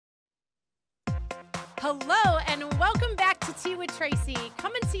Hello and welcome back to Tea with Tracy,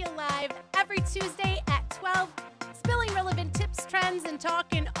 coming to you live every Tuesday at 12, spilling relevant tips, trends, and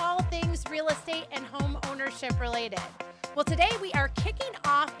talking all things real estate and home ownership related. Well, today we are kicking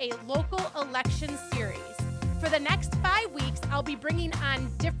off a local election series. For the next 5 weeks, I'll be bringing on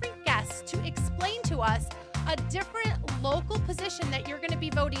different guests to explain to us a different local position that you're going to be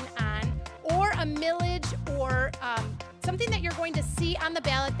voting on, or a millage, or something that you're going to see on the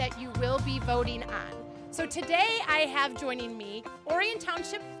ballot that you will be voting on. So today I have joining me Orion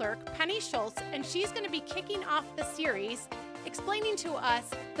Township Clerk Penny Shults, and she's going to be kicking off the series explaining to us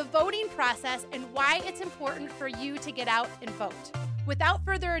the voting process and why it's important for you to get out and vote. Without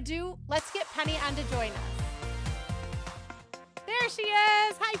further ado, let's get Penny on to join us. There she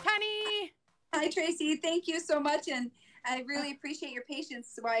is. Hi, Penny. Hi, Tracy. Thank you so much. And I really appreciate your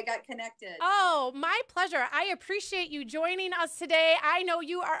patience while I got connected. Oh, my pleasure. I appreciate you joining us today. I know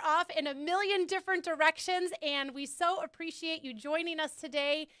you are off in a million different directions, and we so appreciate you joining us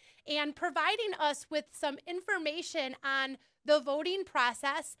today and providing us with some information on the voting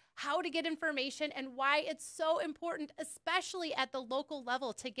process, how to get information, and why it's so important, especially at the local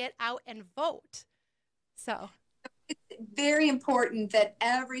level, to get out and vote. So it's very important that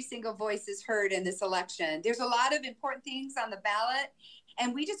every single voice is heard in this election. There's a lot of important things on the ballot,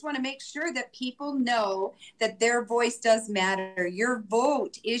 and we just want to make sure that people know that their voice does matter. Your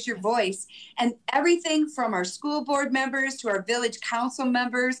vote is your voice. And everything from our school board members to our village council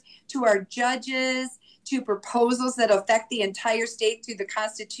members to our judges to proposals that affect the entire state through the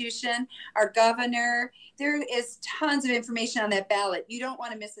Constitution, our governor. There is tons of information on that ballot. You don't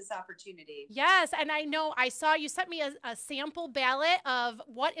want to miss this opportunity. Yes, and I know I saw you sent me a sample ballot of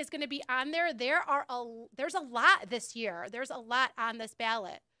what is going to be on there. There's a lot this year. There's a lot on this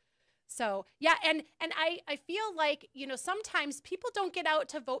ballot. So, yeah, and I feel like, sometimes people don't get out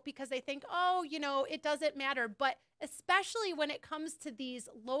to vote because they think, oh, it doesn't matter. But especially when it comes to these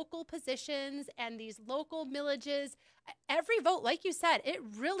local positions and these local millages, every vote, like you said, it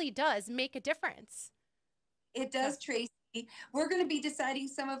really does make a difference. It does, Tracy. We're going to be deciding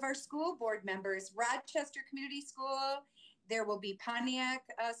some of our school board members. Rochester Community School, there will be Pontiac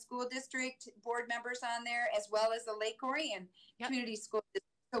School District board members on there, as well as the Lake Orion Community School District.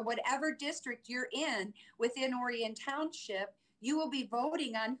 So whatever district you're in within Orion Township, you will be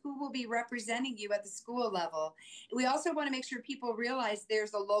voting on who will be representing you at the school level. We also want to make sure people realize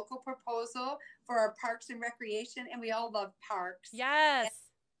there's a local proposal for our parks and recreation, and we all love parks. Yes.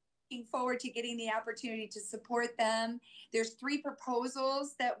 Looking forward to getting the opportunity to support them. There's 3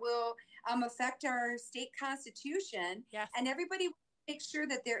 proposals that will affect our state constitution. Yes. And everybody makes sure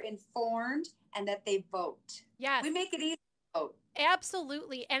that they're informed and that they vote. Yes. We make it easy to vote.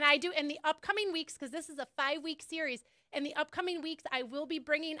 Absolutely. And I do in the upcoming weeks, because this is a 5-week series, in the upcoming weeks, I will be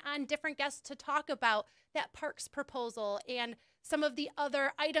bringing on different guests to talk about that parks proposal and some of the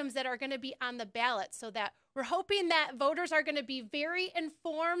other items that are going to be on the ballot, so that we're hoping that voters are going to be very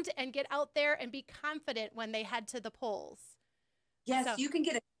informed and get out there and be confident when they head to the polls. Yes, so you can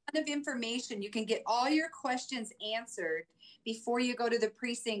get a ton of information. You can get all your questions answered before you go to the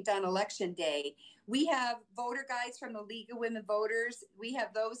precinct on election day. We have voter guides from the League of Women Voters. We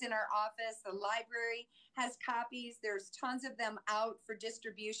have those in our office. The library has copies. There's tons of them out for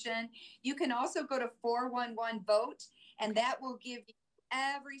distribution. You can also go to 411 Vote, and that will give you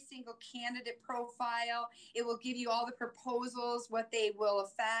every single candidate profile. It will give you all the proposals, what they will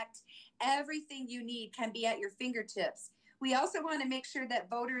affect. Everything you need can be at your fingertips. We also want to make sure that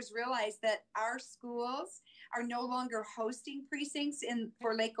voters realize that our schools are no longer hosting precincts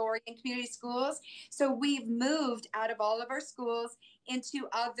for Lake Orion Community Schools. So we've moved out of all of our schools into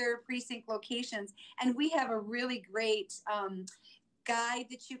other precinct locations. And we have a really great guide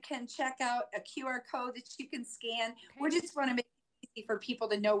that you can check out, a QR code that you can scan. We just want to make it easy for people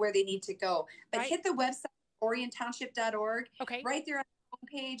to know where they need to go. But hit the website, oriontownship.org. Okay. Right there on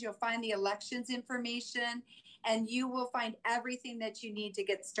the homepage, you'll find the elections information, and you will find everything that you need to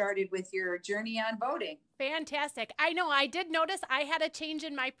get started with your journey on voting. Fantastic. I know I did notice I had a change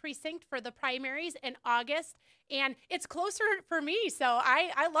in my precinct for the primaries in August, and it's closer for me. So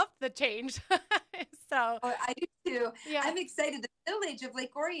I love the change. So I do too. Yeah. I'm excited. The village of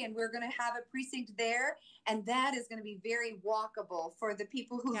Lake Orion, we're going to have a precinct there, and that is going to be very walkable for the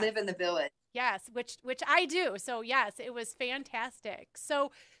people who live in the village. Yes, which I do. So yes, it was fantastic.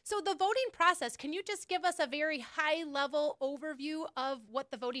 So the voting process, can you just give us a very high level overview of what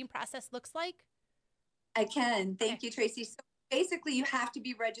the voting process looks like? I can. Thank you, Tracy. So basically, you have to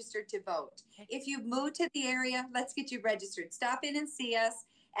be registered to vote. If you've moved to the area, let's get you registered. Stop in and see us.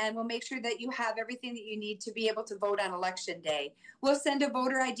 and we'll make sure that you have everything that you need to be able to vote on election day. We'll send a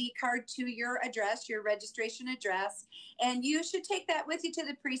voter ID card to your address, your registration address, and you should take that with you to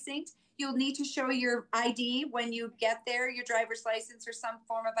the precinct. You'll need to show your ID when you get there, your driver's license or some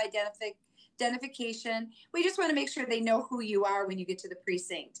form of identification. We just want to make sure they know who you are when you get to the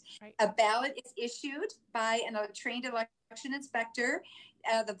precinct. Right. A ballot is issued by a trained election inspector.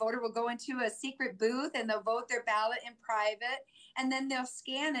 The voter will go into a secret booth and they'll vote their ballot in private, and then they'll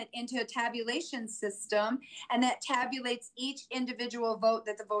scan it into a tabulation system, and that tabulates each individual vote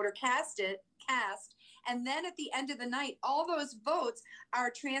that the voter cast. And then at the end of the night, all those votes are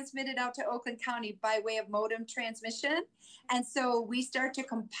transmitted out to Oakland County by way of modem transmission. And so we start to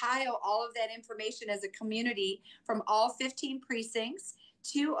compile all of that information as a community from all 15 precincts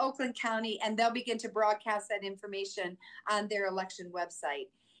to Oakland County, and they'll begin to broadcast that information on their election website.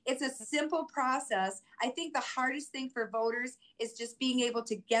 It's a simple process. I think the hardest thing for voters is just being able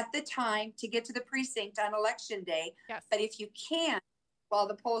to get the time to get to the precinct on election day. Yes. But if you can't, while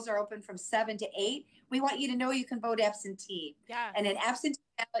the polls are open from 7 to 8, we want you to know you can vote absentee. Yes. And an absentee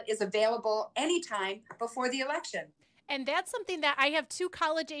ballot is available anytime before the election. And that's something that I have 2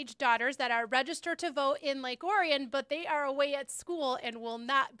 college-age daughters that are registered to vote in Lake Orion, but they are away at school and will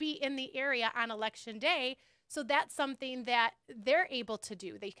not be in the area on election day. So that's something that they're able to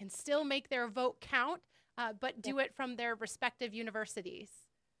do. They can still make their vote count, but do it from their respective universities.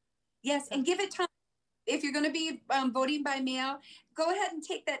 Yes, and give it time. If you're going to be voting by mail, go ahead and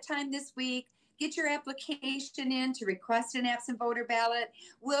take that time this week. Get your application in to request an absent voter ballot.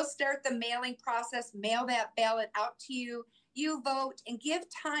 We'll start the mailing process, mail that ballot out to you. You vote and give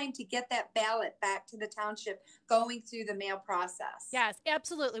time to get that ballot back to the township going through the mail process. Yes,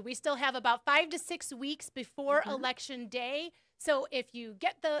 absolutely. We still have about 5 to 6 weeks before election day. So if you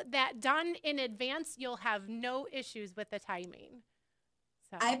get that done in advance, you'll have no issues with the timing.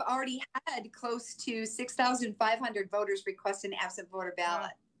 So. I've already had close to 6,500 voters request an absent voter ballot. Wow.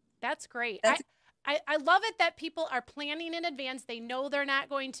 That's great. I love it that people are planning in advance. They know they're not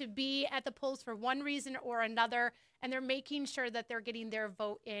going to be at the polls for one reason or another, and they're making sure that they're getting their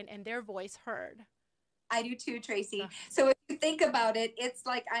vote in and their voice heard. I do too, Tracy. So if you think about it, it's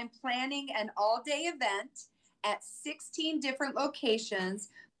like I'm planning an all-day event at 16 different locations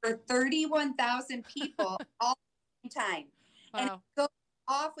for 31,000 people all the time. Wow. And it goes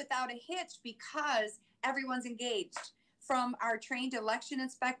off without a hitch because everyone's engaged. From our trained election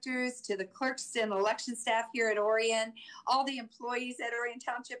inspectors to the clerks and election staff here at Orion, all the employees at Orion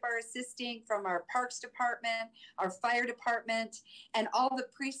Township are assisting, from our parks department, our fire department, and all the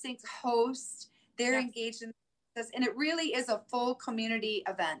precinct hosts. They're engaged in this, and it really is a full community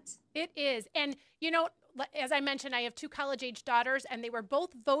event. It is. And, you know, as I mentioned, I have 2 college-age daughters, and they were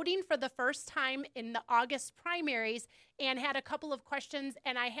both voting for the first time in the August primaries and had a couple of questions.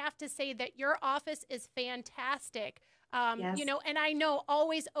 And I have to say that your office is fantastic. Yes. You know, and I know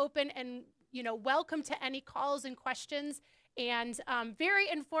always open and, you know, welcome to any calls and questions, and very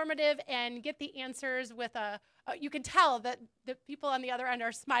informative, and get the answers with you can tell that the people on the other end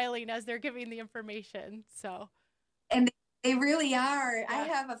are smiling as they're giving the information. So. And they really are. Yeah. I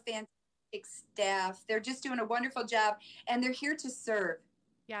have a fantastic staff. They're just doing a wonderful job, and they're here to serve.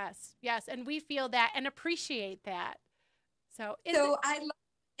 Yes. Yes. And we feel that and appreciate that. So I love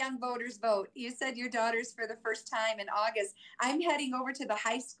Young Voters Vote. You said your daughters for the first time in August. I'm heading over to the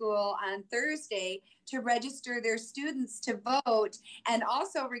high school on Thursday to register their students to vote, and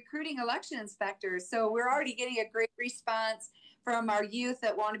also recruiting election inspectors. So we're already getting a great response from our youth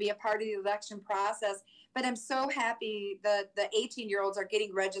that want to be a part of the election process. But I'm so happy that the 18-year-olds are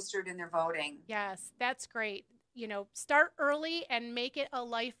getting registered and they're voting. Yes, that's great. You know, start early and make it a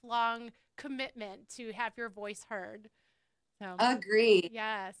lifelong commitment to have your voice heard. So, agreed.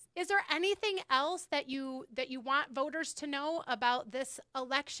 Yes. Is there anything else that you want voters to know about this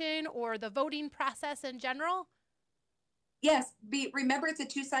election or the voting process in general? Yes. Remember, it's a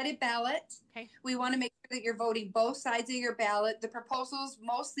 2-sided ballot. Okay. We want to make sure that you're voting both sides of your ballot. The proposals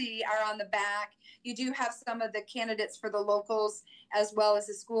mostly are on the back. You do have some of the candidates for the locals as well as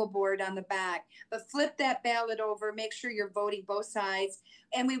the school board on the back. But flip that ballot over. Make sure you're voting both sides.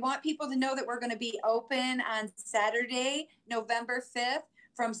 And we want people to know that we're going to be open on Saturday, November 5th,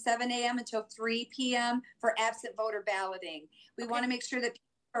 from 7 a.m. until 3 p.m. for absent voter balloting. We want to make sure that people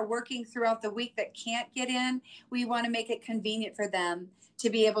are working throughout the week that can't get in. We want to make it convenient for them to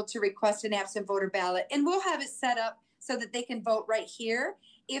be able to request an absent voter ballot. And we'll have it set up so that they can vote right here.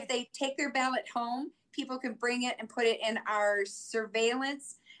 If they take their ballot home, people can bring it and put it in our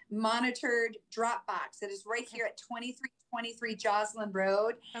surveillance monitored drop box that is right here at 2323 Joslyn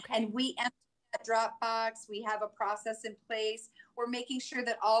Road. Okay. And we empty that drop box. We have a process in place we're making sure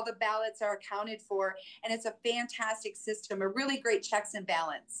that all the ballots are accounted for. And it's a fantastic system, a really great checks and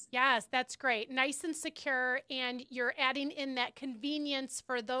balance. Yes, that's great. Nice and secure. And you're adding in that convenience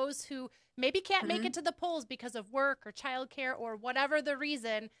for those who maybe can't make it to the polls because of work or childcare or whatever the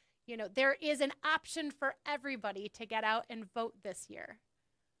reason. You know, there is an option for everybody to get out and vote this year.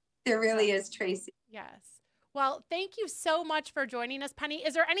 There really is, Tracy. Yes. Well, thank you so much for joining us, Penny.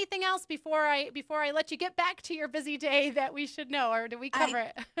 Is there anything else before I let you get back to your busy day that we should know, or did we cover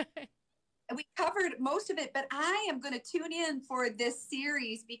it? We covered most of it, but I am going to tune in for this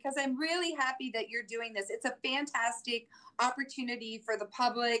series because I'm really happy that you're doing this. It's a fantastic opportunity for the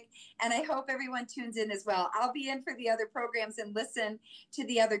public, and I hope everyone tunes in as well. I'll be in for the other programs and listen to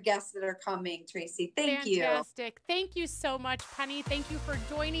the other guests that are coming, Tracy. Thank you. Fantastic. Thank you so much, Penny. Thank you for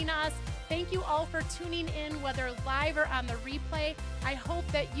joining us. Thank you all for tuning in, whether live or on the replay. I hope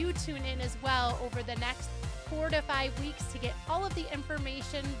that you tune in as well over the next 4 to 5 weeks to get all of the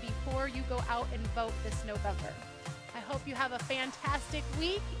information before you go out and vote this November. I hope you have a fantastic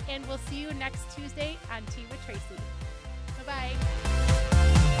week, and we'll see you next Tuesday on Tea with Tracy. Bye-bye.